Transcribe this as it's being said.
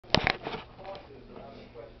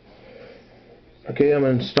Okay, I'm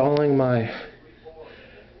installing my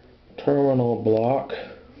terminal block,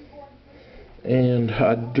 and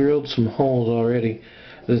I drilled some holes already.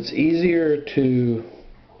 It's easier to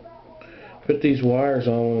put these wires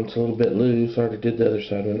on when it's a little bit loose. I already did the other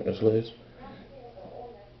side when it was loose.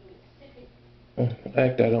 In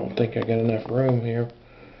fact, I don't think I got enough room here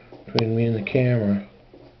between me and the camera.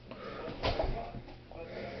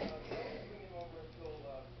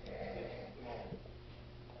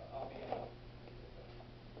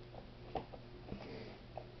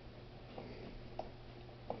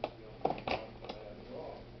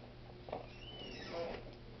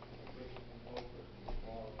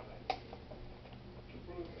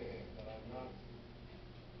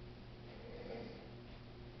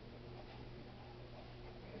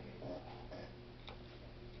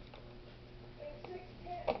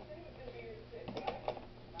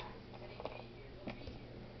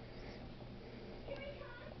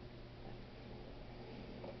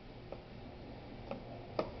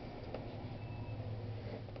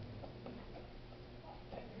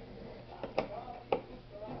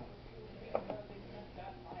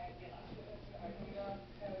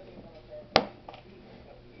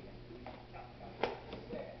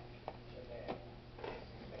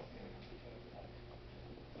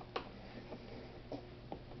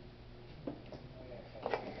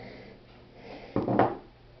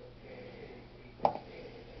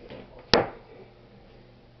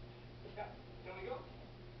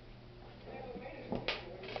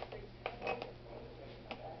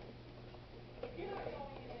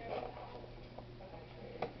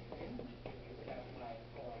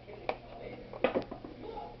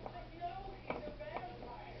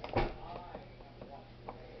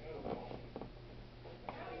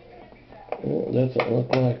 Well, it doesn't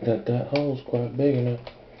look like that hole's quite big enough.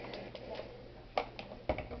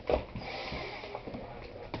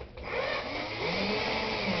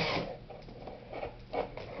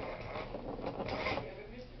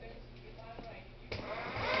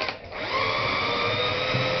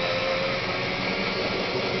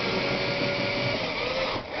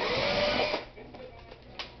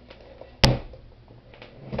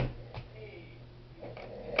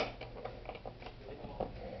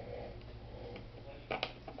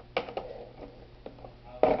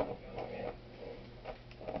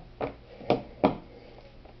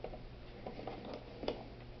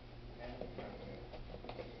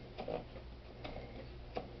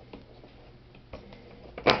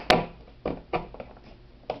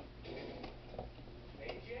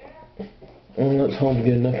 Well, that's home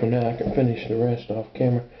good enough for now. I can finish the rest off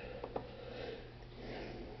camera.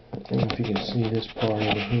 I don't know if you can see this part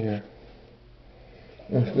over here.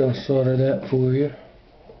 I'm just going to solder that for you.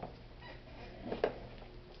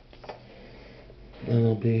 And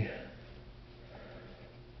it'll be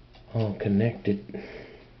all connected.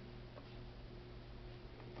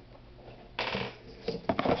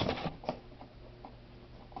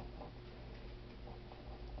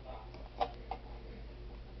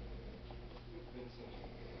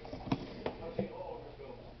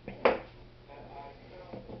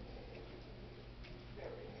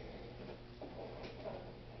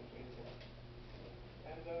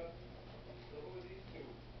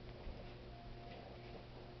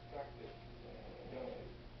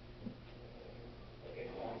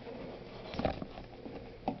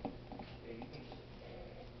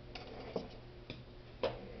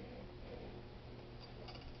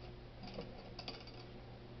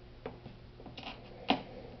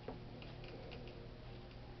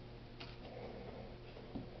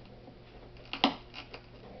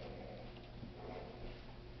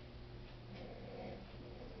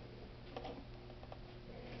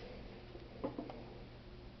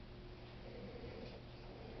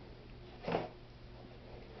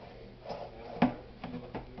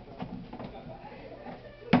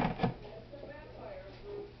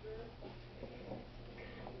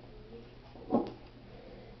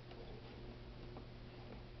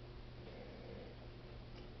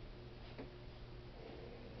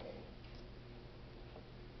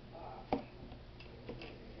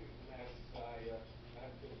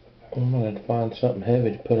 I'm going to have to find something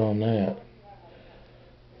heavy to put on that.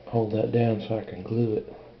 Hold that down so I can glue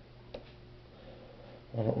it.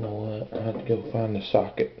 I don't know what. I have to go find the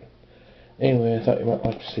socket. Anyway, I thought you might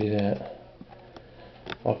like to see that.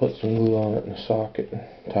 I'll put some glue on it in the socket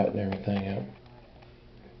and tighten everything up.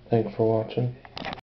 Thanks for watching.